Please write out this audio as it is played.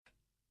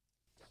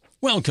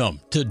Welcome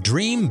to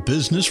Dream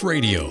Business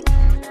Radio,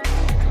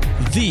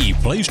 the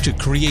place to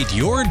create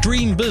your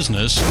dream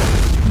business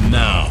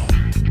now.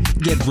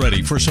 Get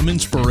ready for some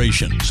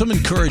inspiration, some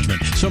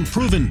encouragement, some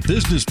proven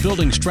business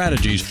building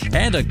strategies,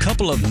 and a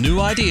couple of new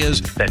ideas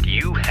that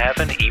you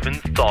haven't even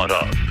thought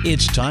of.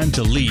 It's time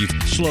to leave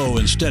slow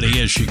and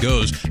steady as she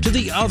goes to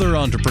the other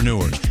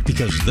entrepreneurs,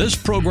 because this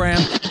program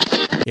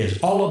is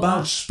all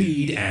about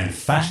speed and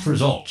fast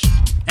results.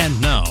 And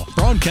now,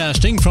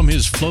 broadcasting from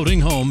his floating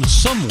home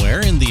somewhere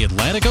in the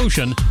Atlantic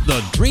Ocean,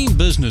 the dream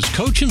business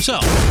coach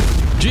himself,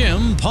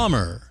 Jim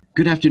Palmer.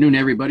 Good afternoon,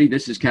 everybody.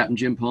 This is Captain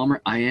Jim Palmer.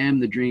 I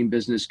am the Dream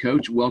Business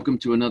Coach. Welcome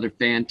to another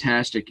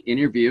fantastic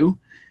interview.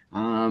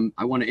 I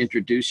want to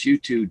introduce you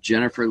to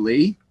Jennifer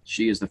Leigh.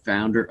 She is the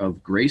founder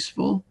of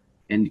Graceful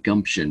and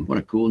Gumption. What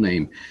a cool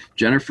name.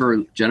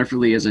 Jennifer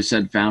Leigh, as I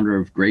said, founder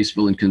of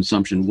Graceful and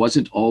Consumption,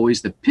 wasn't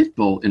always the pit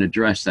bull in a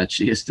dress that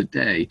she is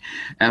today.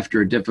 After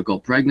a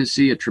difficult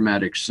pregnancy, a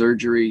traumatic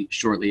surgery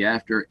shortly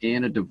after,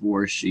 and a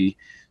divorce, she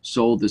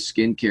sold the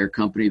skincare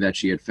company that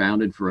she had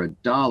founded for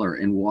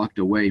 $1 and walked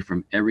away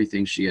from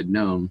everything she had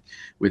known.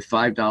 With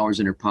 $5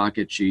 in her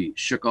pocket, she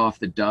shook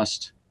off the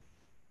dust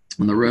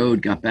on the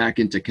road, got back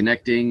into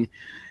connecting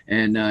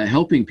and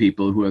helping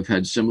people who have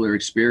had similar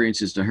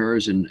experiences to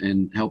hers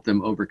and help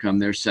them overcome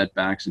their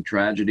setbacks and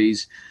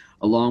tragedies.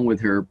 Along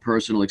with her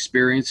personal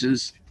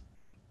experiences,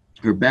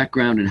 her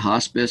background in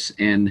hospice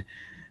and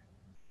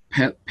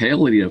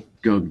palliative,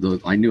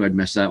 I knew I'd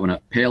mess that one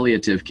up.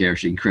 Palliative care,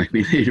 she can correct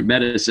me later,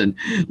 medicine,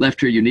 left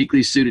her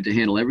uniquely suited to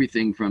handle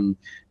everything from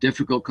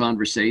difficult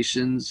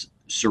conversations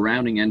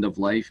surrounding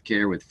end-of-life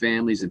care with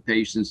families and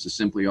patients to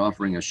simply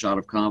offering a shot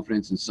of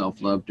confidence and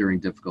self-love during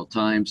difficult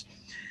times.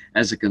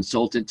 As a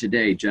consultant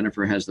today,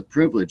 Jennifer has the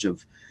privilege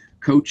of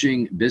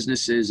coaching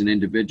businesses and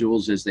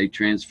individuals as they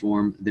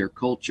transform their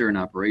culture and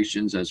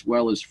operations, as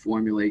well as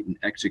formulate and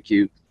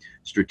execute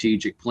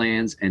strategic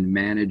plans and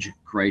manage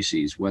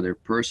crises. Whether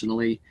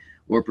personally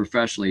or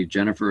professionally,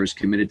 Jennifer is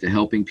committed to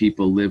helping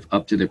people live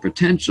up to their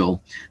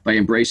potential by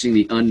embracing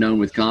the unknown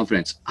with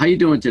confidence. How you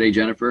doing today,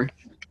 Jennifer?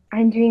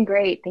 I'm doing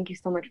great. Thank you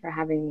so much for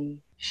having me.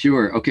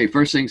 Sure. Okay,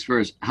 first things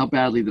first, how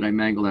badly did I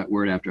mangle that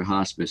word after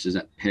hospice? Is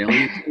that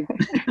palliative?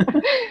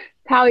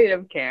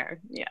 Palliative care.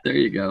 Yeah. There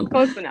you go.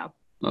 Close enough.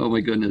 Oh my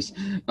goodness.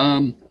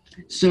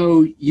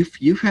 So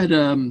you've had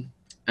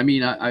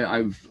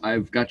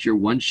I've got your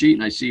one sheet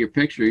and I see your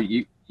picture.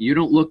 You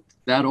don't look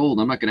that old.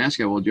 I'm not going to ask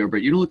how old you are,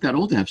 but you don't look that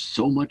old to have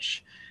so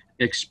much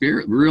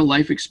experience, real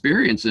life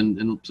experience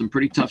in some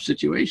pretty tough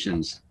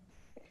situations.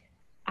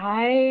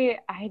 I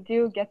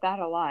do get that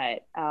a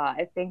lot.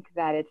 I think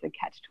that it's a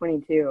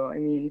catch-22. I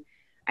mean,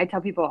 I tell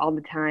people all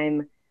the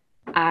time,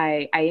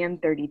 I am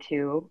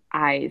 32.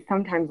 I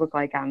sometimes look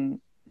like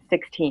I'm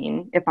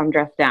 16 if I'm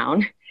dressed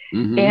down.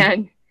 Mm-hmm.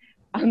 And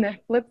on the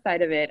flip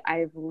side of it,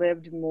 I've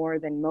lived more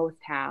than most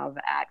have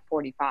at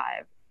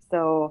 45.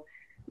 So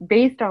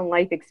based on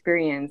life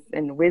experience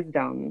and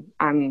wisdom,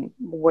 I'm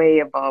way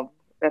above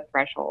the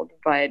threshold.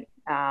 But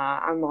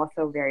I'm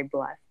also very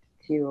blessed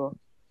to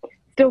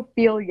still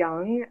feel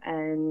young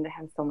and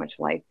have so much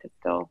life to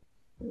still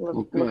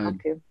look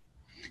up to.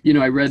 You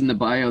know, I read in the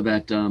bio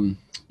that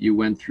you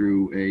went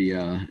through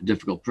a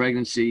difficult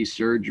pregnancy,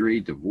 surgery,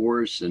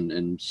 divorce,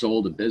 and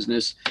sold a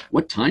business.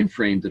 What time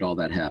frame did all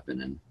that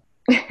happen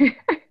in?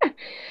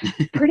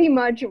 Pretty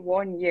much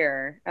 1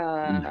 year,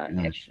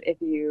 if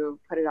you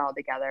put it all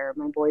together.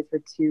 My boys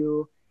were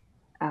two.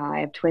 I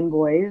have twin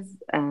boys,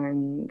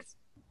 and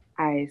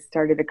I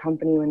started a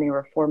company when they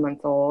were 4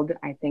 months old.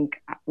 I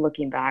think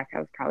looking back, I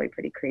was probably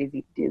pretty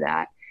crazy to do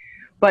that.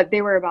 But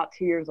they were about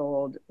 2 years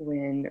old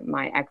when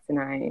my ex and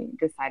I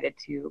decided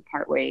to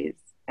part ways.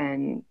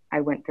 And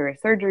I went through a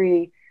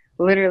surgery,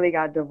 literally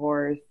got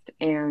divorced,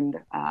 and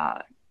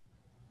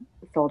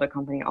sold a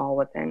company all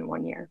within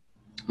 1 year.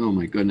 Oh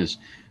my goodness.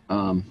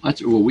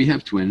 We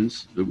have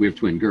twins. We have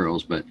twin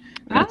girls, but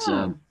that's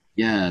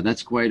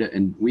that's quite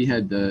and we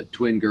had the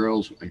twin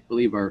girls. I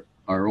believe our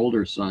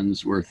older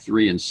sons were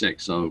 3 and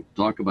 6. So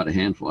talk about a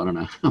handful. I don't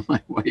know how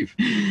my wife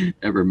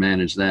ever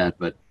managed that,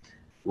 but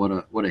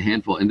what a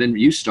handful. And then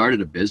you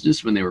started a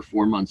business when they were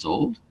 4 months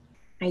old?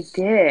 I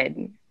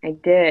did.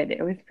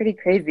 It was pretty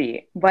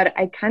crazy, but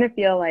I kind of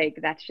feel like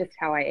that's just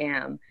how I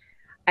am.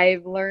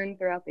 I've learned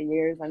throughout the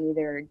years I'm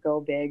either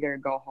go big or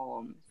go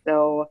home.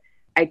 So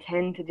I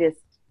tend to just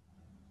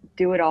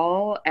do it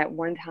all at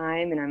one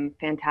time, and I'm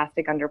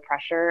fantastic under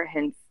pressure,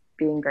 hence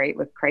being great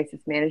with crisis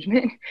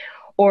management,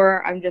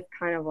 or I'm just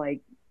kind of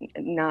like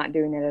not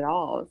doing it at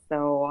all.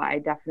 So I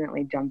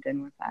definitely jumped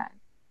in with that.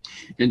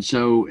 And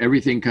so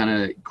everything kind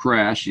of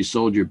crashed. You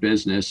sold your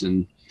business,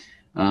 and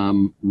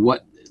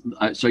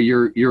so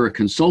you're a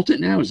consultant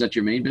now? Is that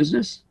your main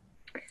business?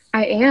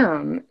 I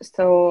am.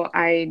 So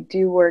I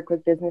do work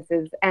with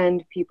businesses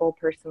and people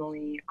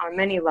personally on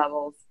many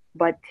levels,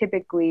 but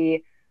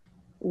typically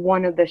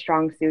one of the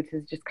strong suits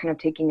is just kind of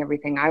taking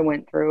everything I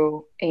went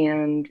through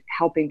and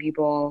helping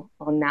people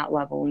on that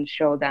level and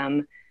show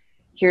them,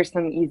 here's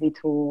some easy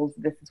tools.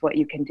 This is what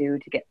you can do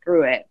to get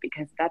through it,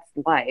 because that's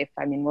life.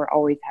 I mean, we're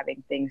always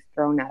having things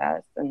thrown at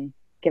us, and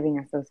giving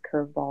us those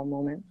curveball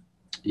moments.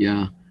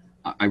 Yeah,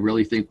 I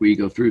really think we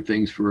go through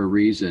things for a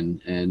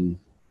reason, and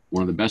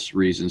one of the best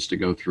reasons to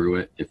go through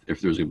it, if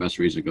there's a best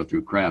reason to go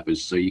through crap,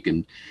 is so you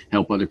can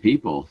help other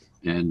people.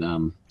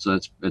 And so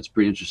that's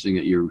pretty interesting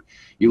that you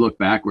look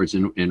backwards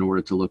in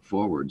order to look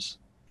forwards.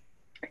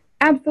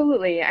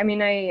 Absolutely. I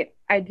mean,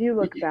 I do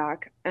look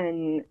back,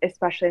 and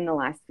especially in the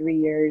last 3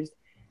 years,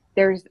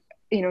 there's,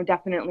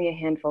 definitely a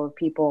handful of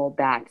people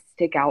that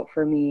stick out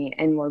for me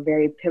and were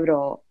very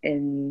pivotal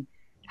in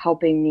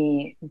helping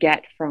me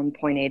get from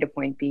point A to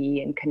point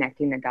B and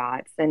connecting the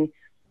dots. And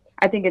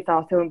I think it's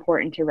also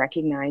important to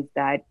recognize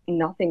that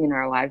nothing in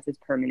our lives is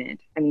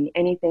permanent. I mean,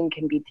 anything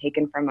can be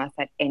taken from us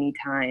at any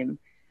time,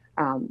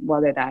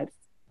 whether that's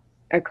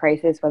a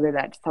crisis, whether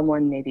that's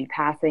someone maybe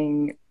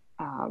passing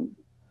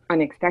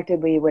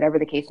unexpectedly, whatever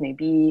the case may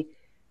be,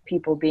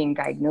 people being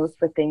diagnosed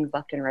with things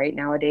left and right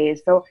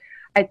nowadays. So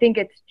I think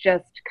it's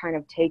just kind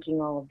of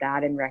taking all of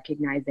that and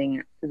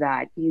recognizing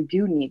that you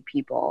do need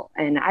people.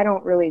 And I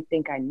don't really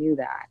think I knew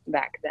that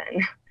back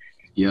then.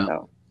 Yeah.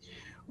 So.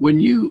 When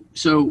you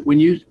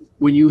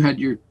had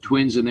your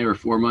twins and they were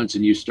 4 months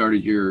and you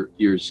started your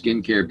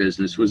skincare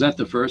business, was that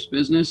the first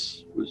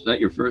business? Was that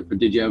your first,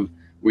 or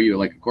were you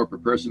like a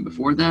corporate person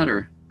before that,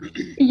 or?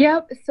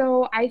 Yep.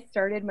 So I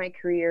started my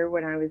career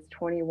when I was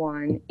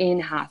 21 in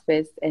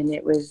hospice, and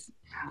it was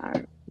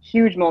a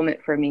huge moment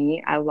for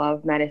me. I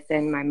love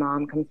medicine. My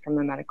mom comes from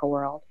the medical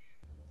world.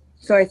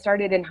 So I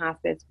started in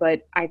hospice,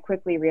 but I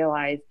quickly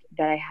realized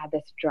that I had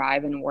this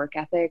drive and work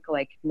ethic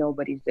like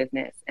nobody's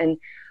business. And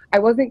I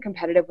wasn't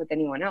competitive with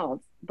anyone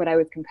else, but I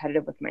was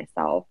competitive with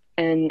myself.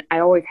 And I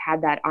always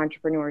had that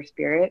entrepreneur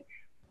spirit.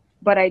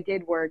 But I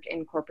did work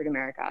in corporate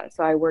America.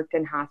 So I worked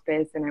in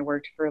hospice and I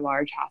worked for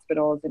large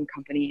hospitals and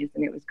companies,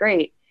 and it was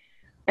great.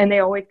 And they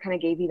always kind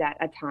of gave me that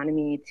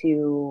autonomy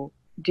to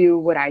do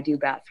what I do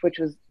best, which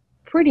was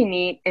pretty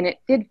neat. And it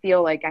did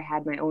feel like I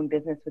had my own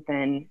business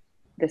within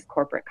this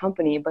corporate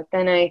company. But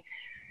then I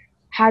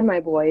had my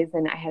boys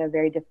and I had a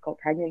very difficult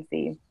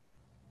pregnancy.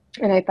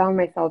 And I found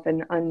myself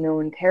in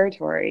unknown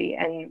territory,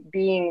 and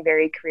being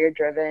very career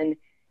driven,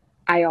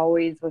 I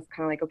always was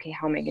kind of like, okay,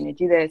 how am I going to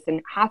do this?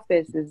 And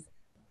hospice is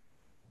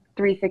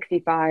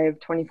 365,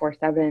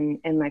 24/7,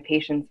 and my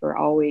patients were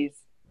always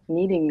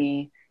needing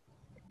me.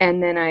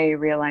 And then I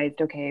realized,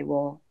 okay,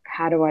 well,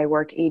 how do I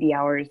work 80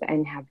 hours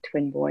and have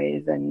twin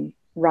boys and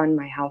run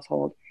my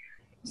household?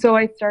 So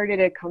I started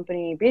a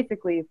company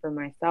basically for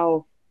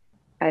myself,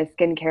 a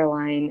skincare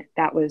line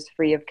that was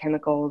free of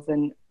chemicals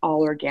and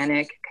all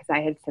organic because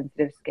I had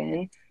sensitive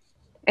skin.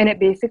 And it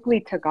basically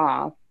took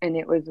off, and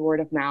it was word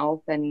of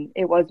mouth, and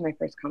it was my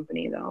first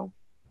company though.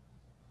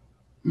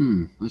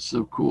 That's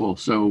so cool.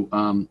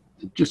 So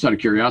just out of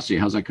curiosity,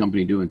 how's that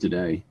company doing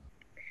today?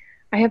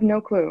 I have no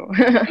clue.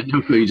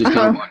 No clue. You just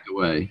kind of walked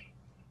away.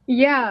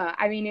 Yeah,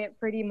 I mean, it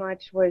pretty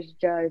much was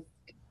just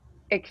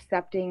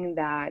accepting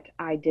that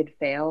I did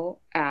fail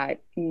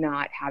at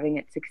not having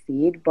it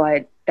succeed,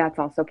 but that's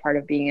also part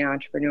of being an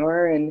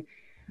entrepreneur, and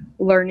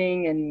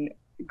learning and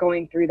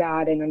going through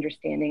that and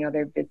understanding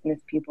other business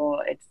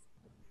people.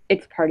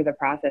 It's part of the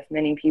process.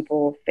 Many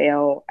people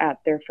fail at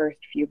their first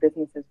few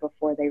businesses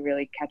before they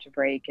really catch a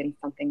break and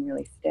something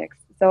really sticks.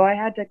 So I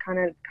had to kind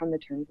of come to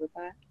terms with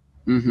that.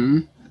 Mm-hmm.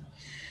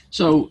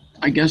 So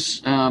I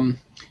guess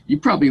you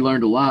probably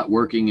learned a lot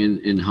working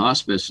in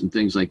hospice and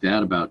things like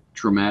that about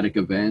traumatic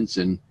events.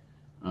 And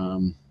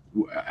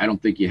I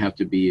don't think you have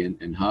to be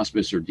in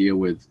hospice or deal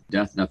with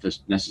death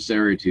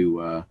necessary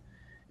to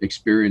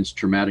experience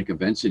traumatic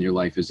events in your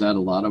life. Is that a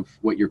lot of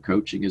what your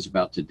coaching is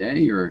about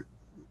today, or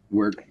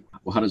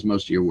how does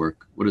most of your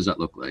work, what does that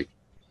look like?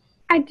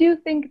 I do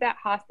think that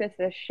hospice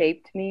has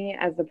shaped me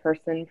as a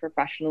person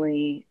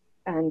professionally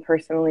and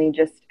personally,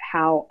 just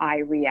how I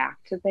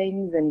react to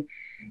things and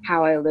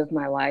how I live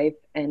my life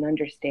and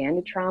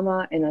understand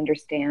trauma and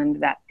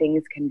understand that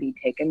things can be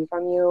taken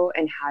from you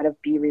and how to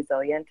be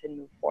resilient and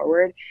move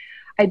forward.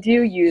 I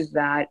do use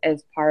that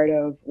as part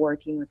of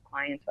working with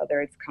clients,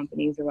 whether it's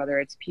companies or whether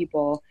it's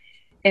people,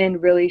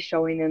 and really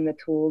showing them the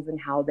tools and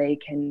how they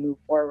can move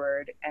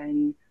forward.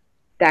 And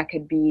that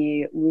could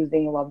be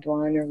losing a loved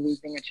one or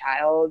losing a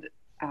child,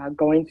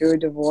 going through a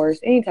divorce,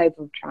 any type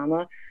of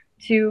trauma,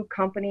 to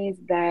companies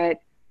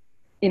that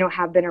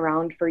have been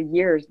around for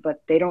years,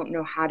 but they don't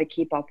know how to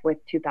keep up with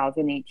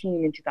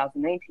 2018 and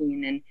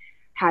 2019. And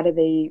how do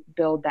they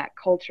build that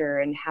culture,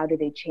 and how do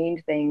they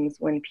change things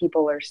when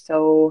people are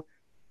so,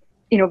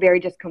 very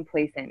just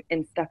complacent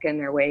and stuck in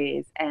their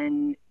ways,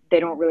 and they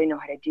don't really know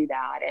how to do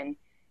that. And,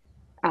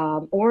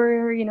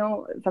 or,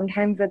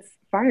 sometimes it's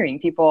firing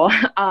people.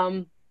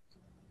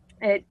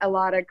 A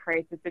lot of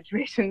crisis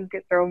situations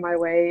get thrown my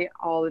way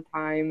all the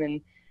time.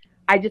 And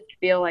I just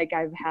feel like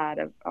I've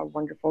had a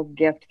wonderful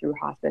gift through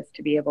hospice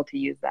to be able to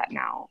use that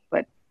now.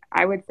 But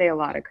I would say a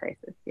lot of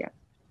crisis, yeah.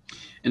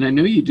 And I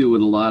know you deal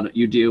with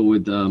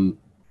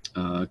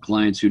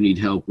clients who need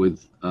help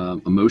with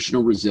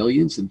emotional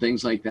resilience and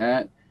things like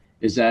that.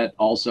 Is that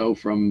also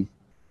from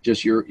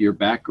just your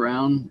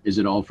background? Is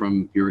it all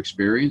from your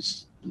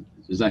experience?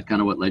 Is that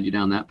kind of what led you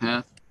down that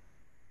path?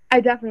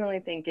 I definitely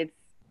think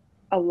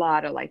a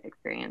lot of life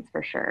experience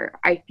for sure.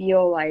 I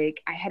feel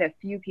like I had a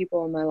few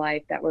people in my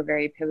life that were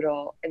very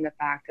pivotal in the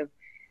fact of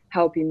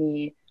helping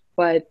me,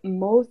 but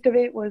most of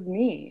it was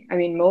me. I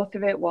mean, most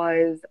of it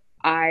was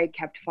I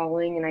kept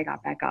falling and I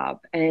got back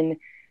up. And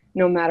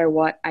no matter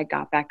what, I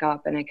got back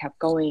up and I kept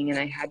going. And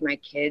I had my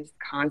kids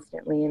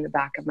constantly in the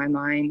back of my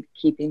mind,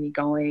 keeping me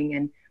going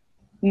and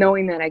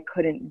knowing that I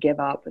couldn't give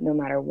up no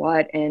matter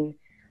what. And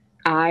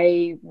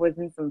I was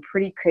in some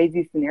pretty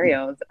crazy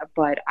scenarios,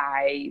 but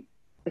I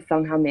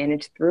somehow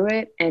managed through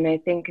it. And I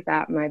think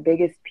that my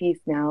biggest piece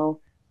now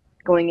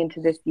going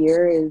into this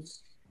year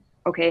is,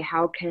 okay,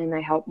 how can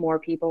I help more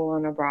people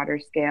on a broader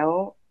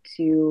scale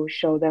to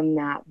show them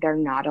that they're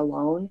not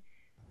alone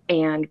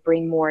and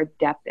bring more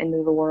depth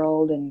into the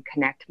world and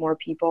connect more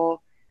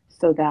people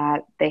so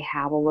that they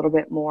have a little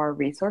bit more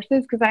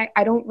resources? Because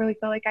I don't really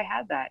feel like I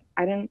had that.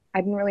 I didn't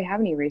really have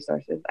any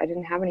resources. I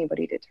didn't have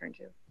anybody to turn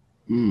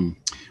to.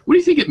 What do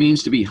you think it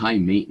means to be high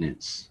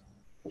maintenance?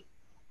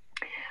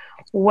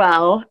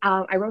 Well,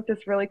 I wrote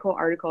this really cool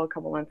article a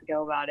couple months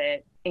ago about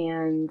it,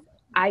 and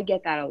I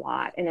get that a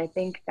lot. And I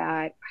think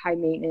that high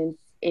maintenance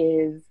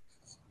is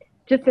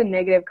just a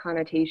negative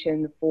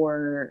connotation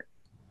for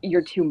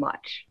you're too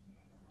much.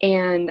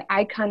 And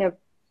I kind of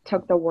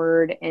took the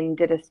word and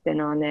did a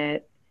spin on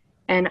it.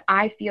 And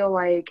I feel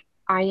like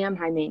I am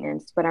high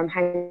maintenance, but I'm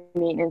high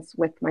maintenance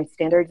with my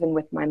standards and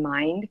with my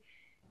mind.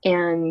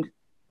 And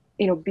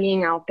you know,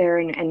 being out there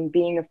and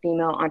being a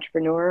female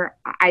entrepreneur,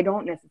 I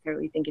don't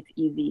necessarily think it's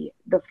easy.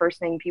 The first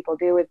thing people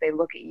do is they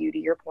look at you, to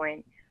your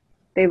point,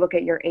 they look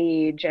at your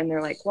age and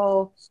they're like,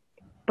 well,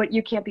 but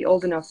you can't be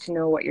old enough to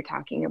know what you're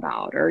talking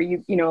about. Or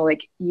you know,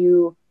 like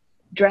you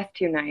dress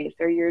too nice,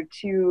 or you're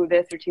too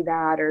this or too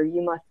that, or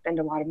you must spend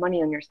a lot of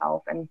money on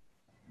yourself. And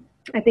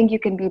I think you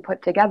can be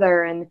put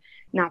together and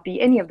not be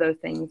any of those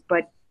things,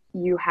 but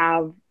you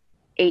have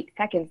 8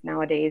 seconds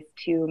nowadays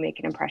to make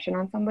an impression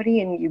on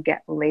somebody, and you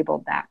get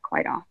labeled that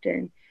quite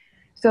often.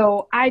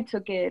 So I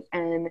took it,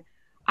 and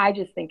I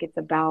just think it's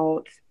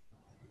about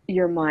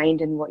your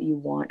mind and what you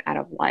want out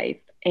of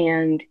life.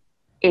 And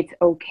it's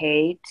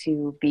okay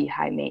to be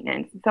high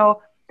maintenance.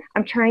 So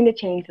I'm trying to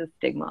change the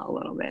stigma a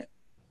little bit.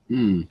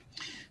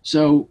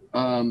 So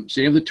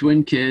you have the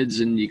twin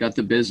kids and you got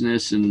the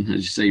business and,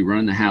 as you say,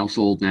 running the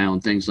household now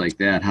and things like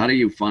that. How do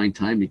you find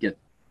time to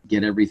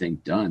get everything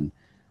done?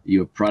 Are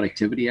you a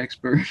productivity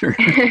expert? Or?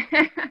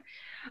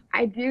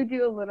 I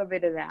do a little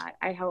bit of that.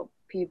 I help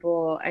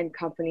people and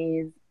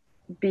companies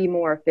be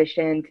more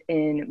efficient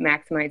in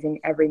maximizing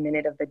every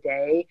minute of the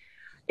day.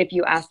 If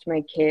you asked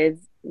my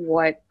kids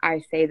what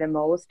I say the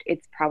most,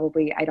 it's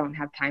probably, I don't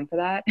have time for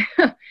that.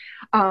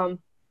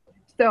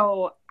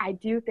 So I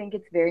do think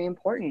it's very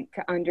important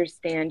to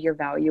understand your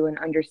value and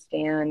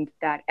understand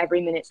that every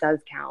minute does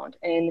count.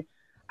 And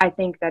I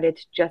think that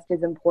it's just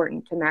as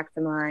important to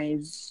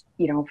maximize,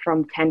 you know,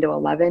 from 10 to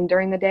 11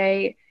 during the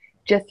day,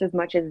 just as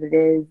much as it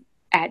is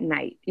at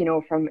night, you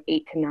know, from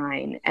 8 to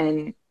 9.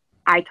 And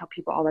I tell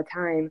people all the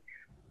time,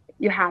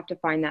 you have to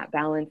find that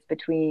balance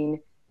between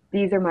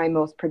these are my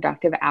most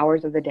productive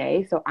hours of the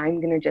day, so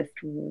I'm going to just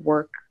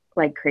work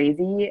like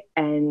crazy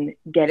and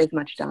get as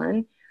much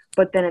done.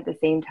 But then at the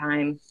same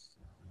time,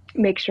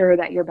 make sure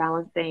that you're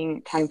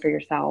balancing time for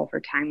yourself or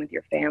time with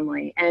your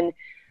family. And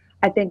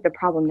I think the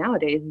problem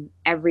nowadays is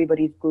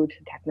everybody's glued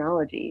to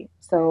technology.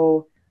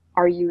 So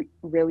are you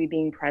really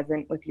being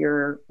present with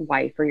your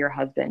wife or your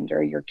husband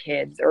or your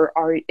kids,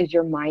 or is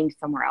your mind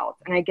somewhere else?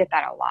 And I get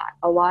that a lot.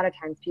 A lot of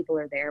times people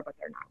are there, but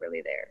they're not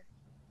really there.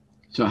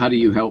 So how do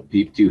you help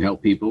people? Do you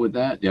help people with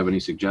that? Do you have any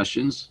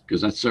suggestions?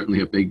 Because that's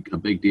certainly a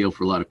big deal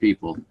for a lot of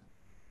people.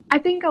 I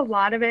think a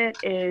lot of it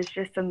is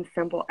just some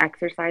simple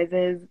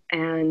exercises.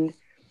 And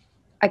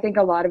I think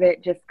a lot of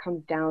it just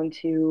comes down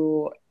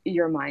to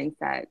your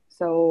mindset.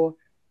 So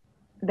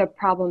the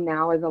problem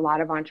now is a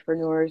lot of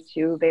entrepreneurs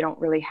too, they don't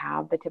really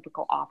have the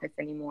typical office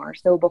anymore.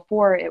 So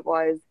before it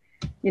was,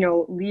 you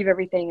know, leave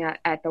everything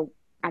at the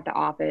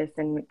office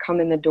and come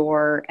in the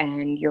door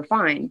and you're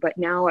fine. But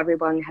now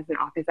everyone has an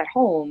office at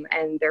home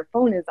and their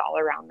phone is all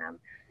around them.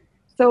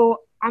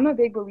 So I'm a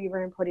big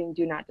believer in putting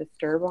do not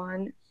disturb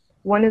on.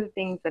 One of the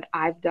things that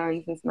I've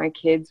done since my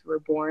kids were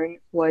born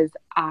was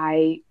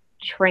I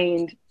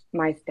trained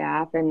my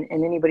staff and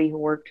anybody who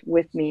worked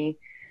with me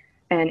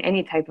and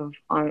any type of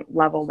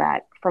level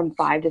that from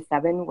 5 to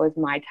 7 was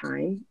my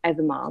time as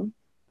a mom.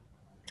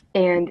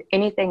 And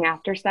anything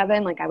after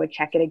 7, like I would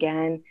check it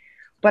again.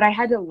 But I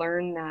had to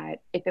learn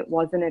that if it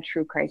wasn't a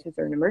true crisis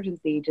or an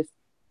emergency, just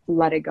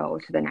let it go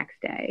to the next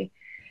day.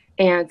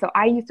 And so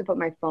I used to put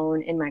my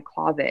phone in my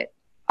closet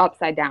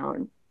upside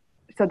down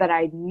so that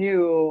I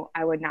knew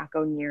I would not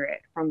go near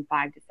it from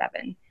 5 to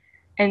 7.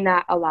 And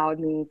that allowed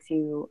me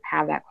to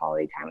have that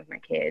quality time with my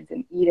kids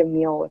and eat a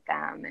meal with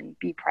them and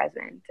be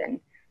present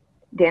and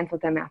dance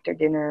with them after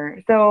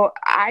dinner. So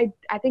I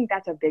think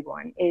that's a big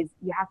one, is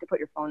you have to put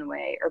your phone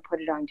away or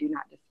put it on do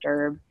not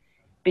disturb,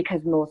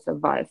 because most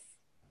of us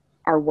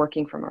are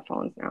working from our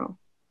phones now.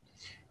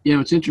 You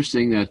know, it's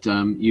interesting that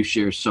you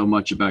share so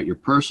much about your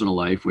personal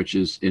life, which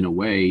is in a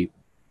way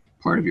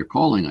part of your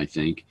calling, I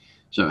think.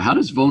 So how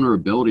does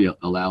vulnerability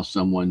allow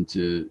someone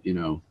to,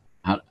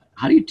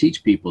 how do you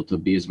teach people to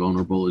be as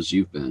vulnerable as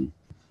you've been?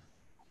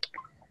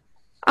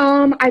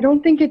 I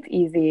don't think it's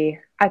easy.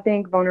 I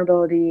think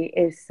vulnerability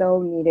is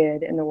so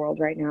needed in the world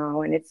right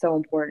now, and it's so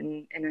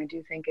important. And I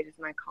do think it is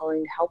my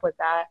calling to help with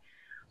that.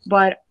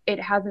 But it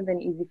hasn't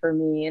been easy for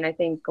me. And I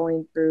think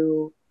going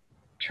through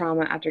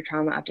trauma after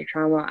trauma after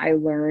trauma, I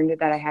learned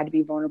that I had to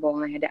be vulnerable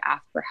and I had to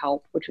ask for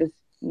help, which was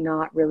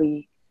not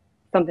really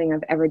something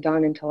I've ever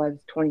done until I was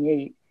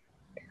 28.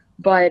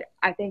 But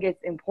I think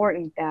it's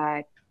important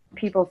that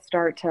people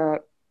start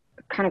to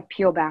kind of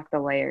peel back the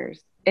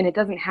layers. And it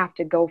doesn't have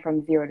to go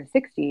from 0 to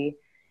 60,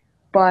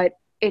 but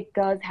it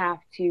does have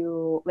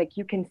to, like,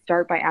 you can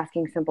start by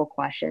asking simple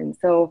questions.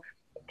 So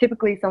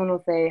typically someone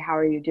will say, "How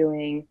are you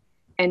doing?"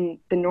 And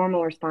the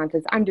normal response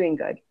is, "I'm doing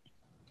good."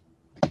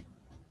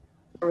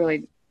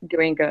 Really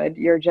doing good.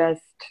 You're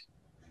just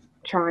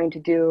trying to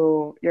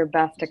do your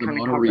best to It's an kind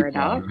of auto cover it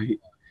reply, up. right?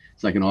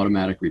 It's like an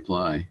automatic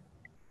reply.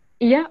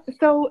 Yeah.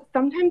 So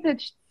sometimes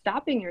it's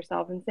stopping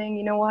yourself and saying,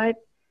 "You know what?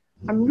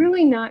 I'm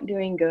really not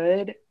doing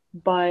good,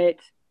 but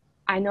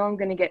I know I'm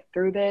going to get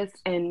through this,"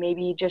 and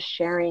maybe just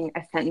sharing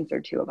a sentence or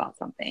two about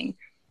something.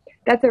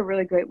 That's a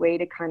really great way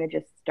to kind of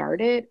just start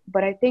it.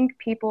 But I think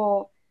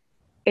people,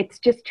 it's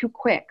just too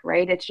quick,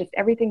 right? It's just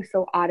everything's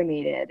so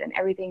automated and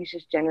everything's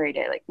just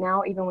generated. Like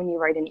now, even when you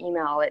write an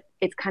email,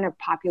 it kind of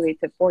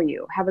populates it for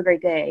you. "Have a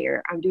great day,"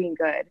 or "I'm doing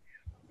good."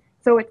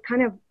 So it's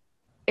kind of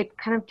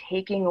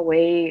taking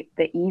away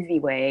the easy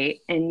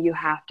way, and you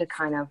have to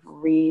kind of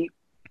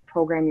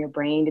reprogram your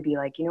brain to be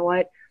like, "You know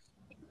what?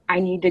 I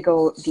need to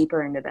go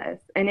deeper into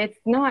this." And it's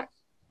not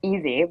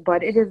easy,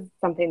 but it is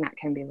something that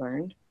can be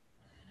learned.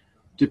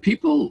 Do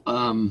people,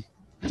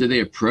 do they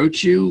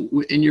approach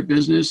you in your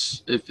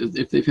business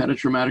if they've had a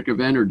traumatic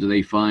event, or do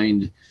they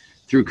find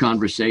through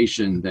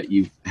conversation that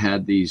you've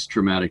had these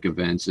traumatic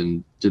events,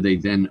 and do they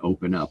then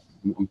open up?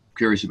 I'm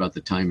curious about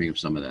the timing of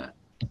some of that.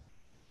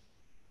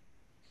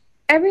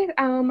 Every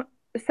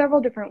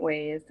Several different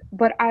ways,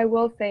 but I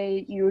will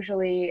say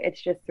usually it's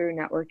just through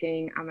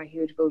networking. I'm a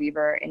huge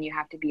believer, and you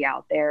have to be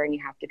out there and you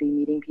have to be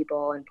meeting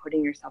people and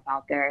putting yourself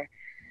out there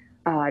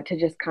to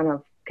just kind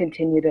of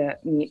continue to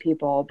meet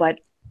people. But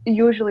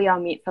usually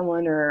I'll meet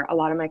someone, or a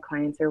lot of my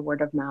clients are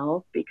word of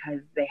mouth because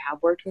they have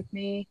worked with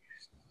me,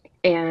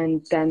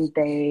 and then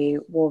they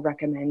will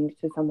recommend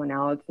to someone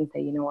else and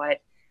say, "You know what?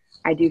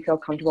 I do feel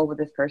comfortable with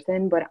this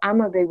person." But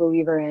I'm a big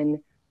believer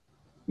in,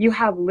 you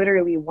have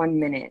literally 1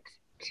 minute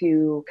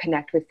to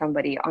connect with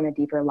somebody on a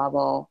deeper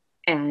level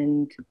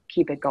and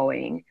keep it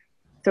going.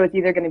 So it's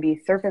either going to be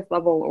surface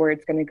level or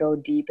it's going to go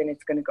deep, and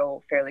it's going to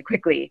go fairly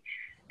quickly.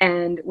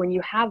 And when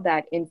you have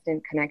that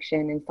instant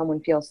connection and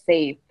someone feels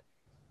safe,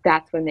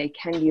 that's when they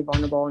can be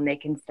vulnerable and they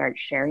can start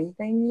sharing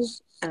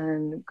things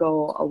and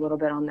go a little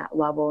bit on that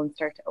level and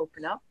start to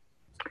open up.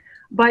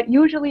 But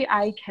usually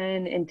I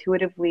can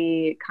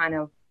intuitively kind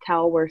of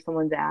tell where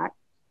someone's at,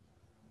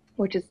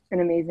 which is an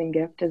amazing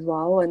gift as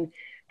well, and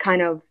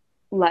kind of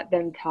let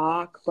them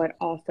talk, but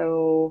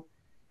also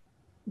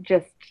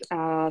just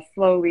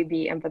slowly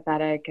be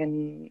empathetic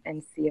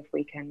and see if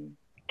we can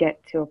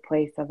get to a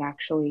place of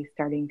actually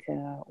starting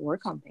to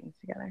work on things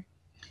together.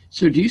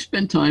 So do you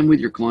spend time with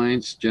your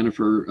clients,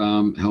 Jennifer,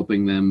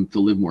 helping them to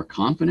live more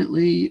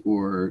confidently,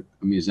 or,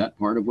 I mean, is that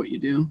part of what you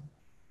do?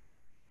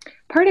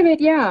 Part of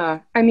it, yeah.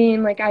 I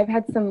mean, like, I've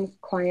had some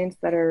clients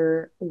that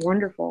are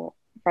wonderful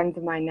friends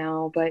of mine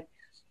now, but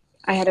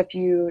I had a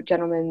few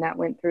gentlemen that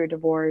went through a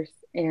divorce,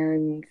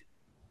 and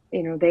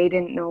they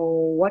didn't know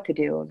what to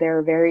do.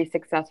 They're very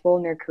successful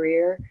in their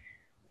career,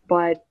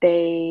 but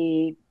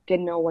they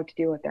didn't know what to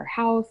do with their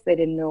house. They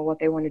didn't know what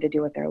they wanted to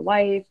do with their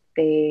life.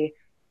 They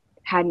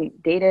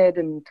hadn't dated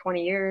in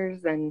 20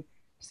 years. And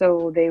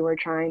so they were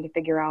trying to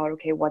figure out,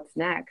 okay, what's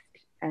next?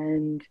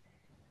 And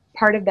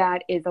part of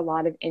that is a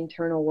lot of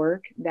internal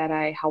work that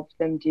I help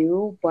them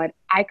do, but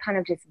I kind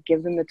of just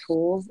give them the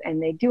tools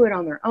and they do it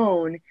on their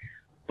own.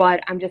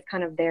 But I'm just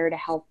kind of there to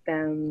help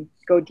them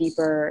go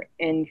deeper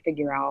and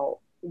figure out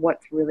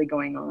what's really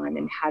going on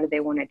and how do they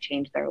want to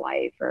change their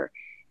life, or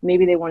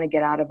maybe they want to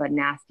get out of a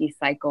nasty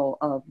cycle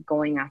of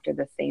going after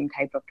the same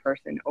type of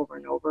person over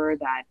and over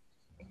that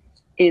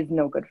is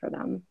no good for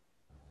them.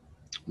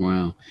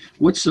 Wow.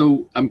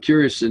 I'm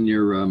curious, in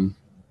your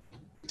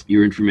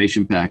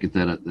information packet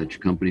that your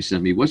company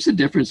sent me, what's the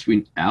difference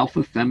between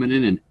alpha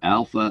feminine and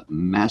alpha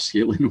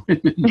masculine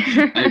women?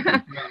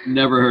 I've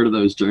never heard of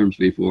those terms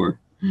before.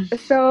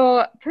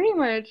 So pretty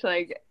much,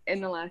 like,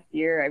 in the last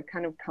year, I've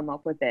kind of come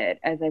up with it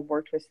as I've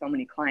worked with so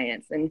many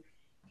clients. And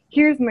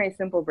here's my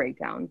simple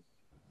breakdown.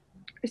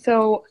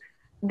 So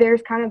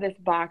there's kind of this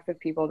box of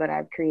people that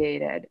I've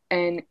created,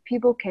 and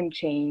people can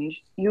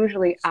change.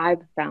 Usually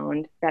I've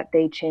found that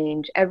they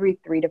change every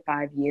 3 to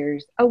 5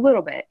 years a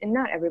little bit, and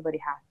not everybody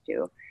has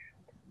to.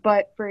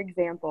 But for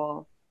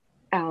example,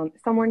 a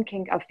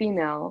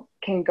female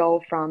can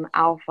go from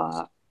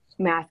alpha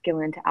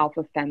masculine to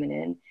alpha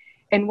feminine.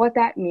 And what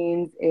that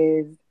means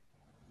is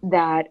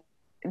that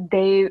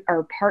they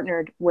are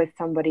partnered with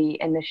somebody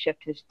and the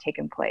shift has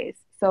taken place.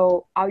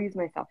 So I'll use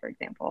myself, for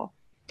example.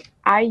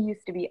 I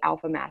used to be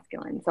alpha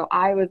masculine. So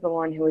I was the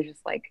one who was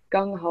just like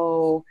gung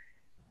ho,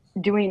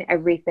 doing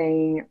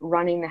everything,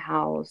 running the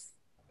house,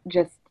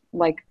 just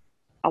like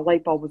a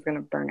light bulb was going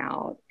to burn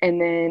out. And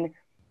then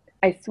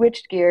I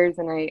switched gears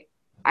and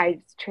I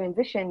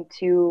transitioned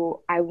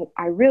to,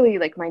 I really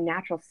like my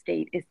natural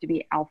state is to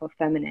be alpha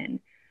feminine,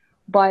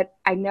 but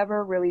I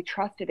never really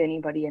trusted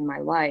anybody in my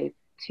life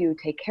to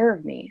take care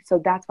of me.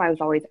 So that's why I was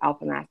always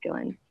alpha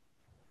masculine.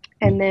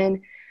 And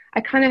then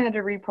I kind of had to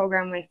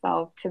reprogram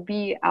myself to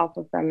be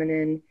alpha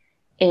feminine.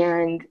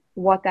 And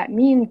what that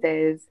means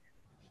is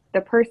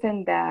the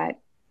person that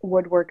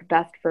would work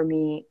best for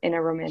me in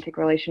a romantic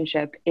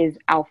relationship is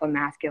alpha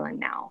masculine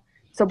now.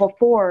 So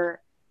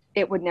before,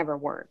 it would never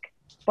work.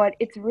 But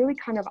it's really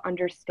kind of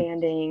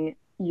understanding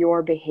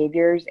your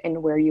behaviors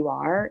and where you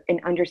are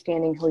and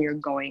understanding who you're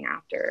going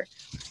after.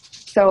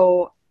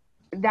 So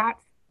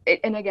that's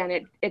it. And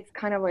again, it's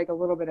kind of like a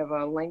little bit of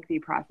a lengthy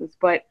process,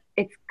 but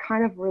it's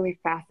kind of really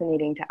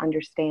fascinating to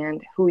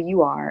understand who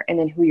you are and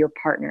then who your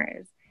partner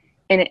is.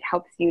 And it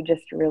helps you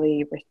just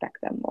really respect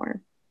them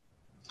more.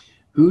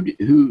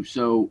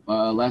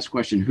 Last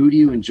question, who do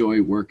you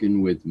enjoy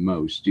working with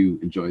most? Do you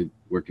enjoy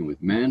working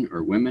with men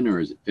or women,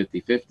 or is it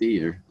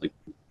 50-50, or like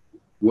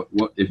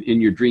what if in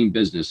your dream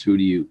business, who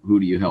do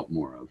you help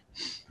more of?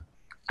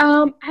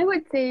 I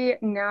would say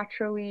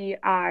naturally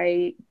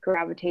I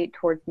gravitate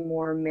towards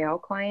more male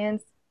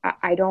clients.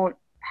 I don't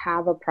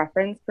have a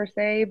preference per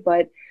se,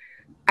 but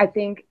I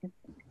think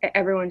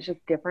everyone's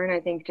just different. I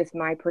think just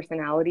my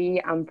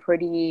personality, I'm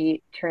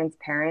pretty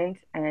transparent,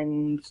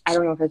 and I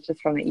don't know if it's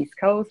just from the East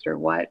Coast or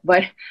what,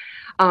 but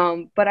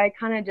I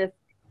kind of just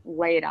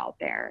lay it out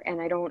there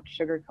and I don't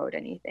sugarcoat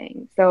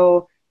anything.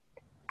 So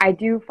I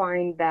do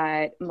find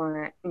that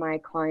my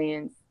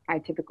clients, I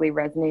typically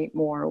resonate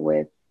more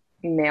with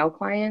male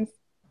clients.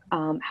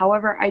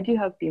 However, I do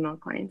have female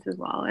clients as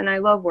well, and I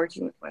love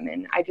working with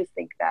women. I just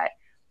think that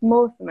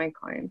most of my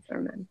clients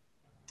are men.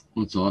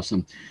 That's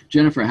awesome.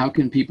 Jennifer, how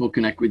can people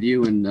connect with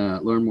you and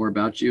learn more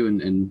about you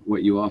and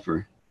what you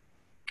offer?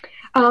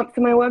 So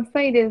my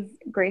website is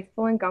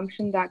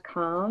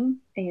gracefulandgumption.com,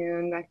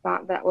 and I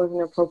thought that was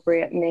an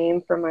appropriate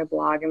name for my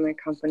blog and my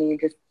company,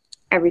 just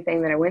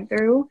everything that I went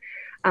through.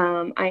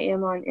 I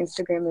am on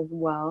Instagram as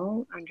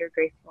well under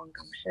Graceful and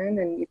Gumption,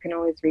 and you can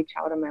always reach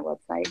out on my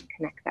website and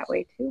connect that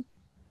way too.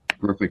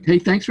 Perfect. Hey,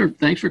 thanks for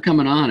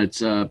coming on.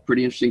 It's a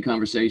pretty interesting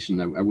conversation.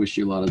 I wish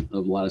you a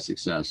lot of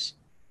success.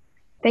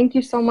 Thank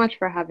you so much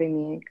for having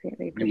me. I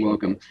greatly appreciate it. You're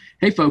welcome.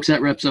 Hey, folks,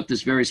 that wraps up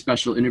this very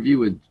special interview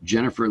with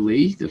Jennifer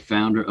Leigh, the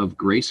founder of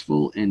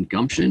Graceful and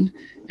Gumption,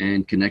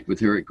 and connect with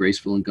her at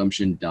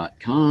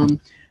gracefullandgumption.com.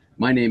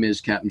 My name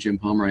is Captain Jim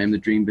Palmer. I am the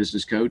Dream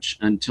Business Coach.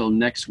 Until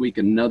next week,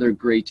 another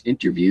great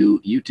interview.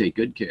 You take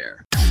good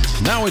care.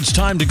 Now it's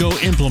time to go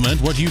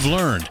implement what you've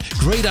learned.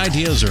 Great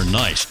ideas are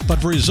nice,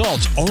 but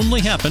results only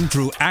happen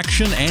through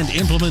action and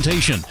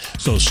implementation.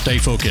 So stay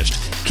focused.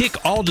 Kick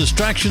all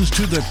distractions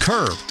to the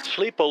curb.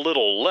 Sleep a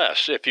little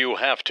less if you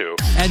have to.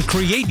 And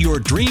create your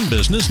dream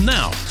business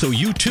now so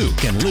you too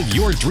can live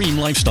your dream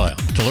lifestyle.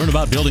 To learn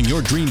about building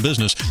your dream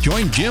business,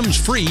 join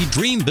Jim's free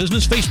Dream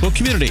Business Facebook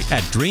community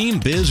at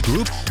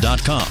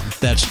dreambizgroup.com.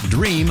 That's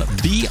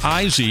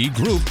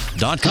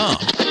dreambizgroup.com.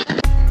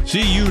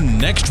 See you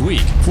next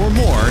week for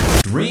more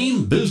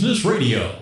Dream Business Radio.